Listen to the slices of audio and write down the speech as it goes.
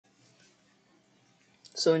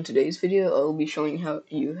So in today's video, I'll be showing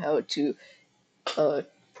you how to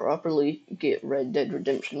properly get Red Dead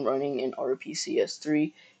Redemption running in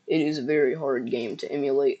rpcs3. It is a very hard game to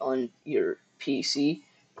emulate on your PC,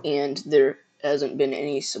 and there hasn't been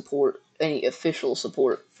any official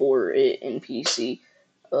support for it in PC.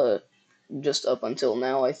 Just up until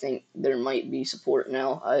now. I think there might be support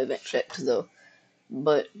now. I haven't checked though,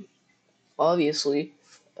 but obviously,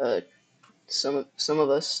 uh, some of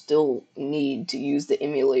us still need to use the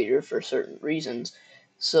emulator for certain reasons.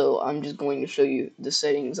 So I'm just going to show you the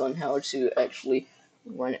settings on how to actually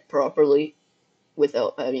run it properly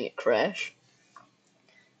without having it crash.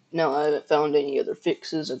 Now, I haven't found any other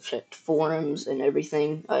fixes. I've checked forums and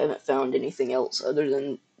everything. I haven't found anything else other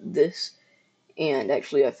than this. And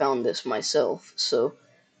actually, I found this myself. So,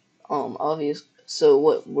 So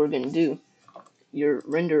what we're gonna do? Your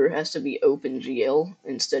renderer has to be OpenGL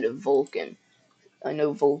instead of Vulkan. I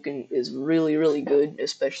know Vulkan is really, really good,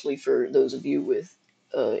 especially for those of you with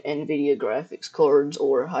NVIDIA graphics cards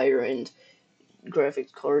or higher end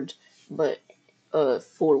graphics cards, but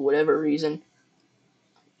for whatever reason,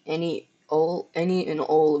 any and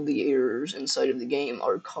all of the errors inside of the game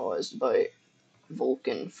are caused by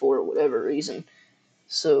Vulkan for whatever reason.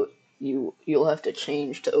 So you'll have to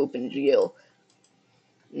change to OpenGL.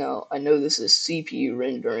 Now, I know this is CPU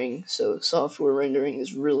rendering, so software rendering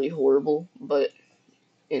is really horrible, but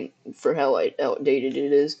for how outdated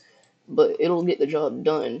it is, but it'll get the job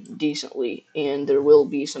done decently, and there will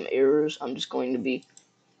be some errors. I'm just going to be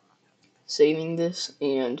saving this,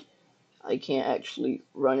 and I can't actually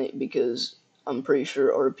run it because I'm pretty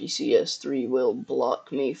sure rpcs3 will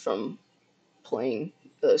block me from playing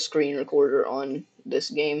a screen recorder on this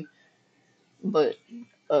game. But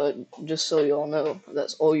just so y'all know,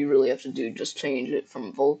 that's all you really have to do. Just change it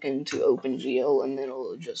from Vulkan to OpenGL, and then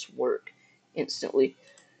it'll just work instantly.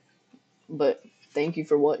 But thank you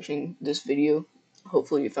for watching this video.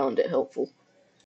 Hopefully you found it helpful.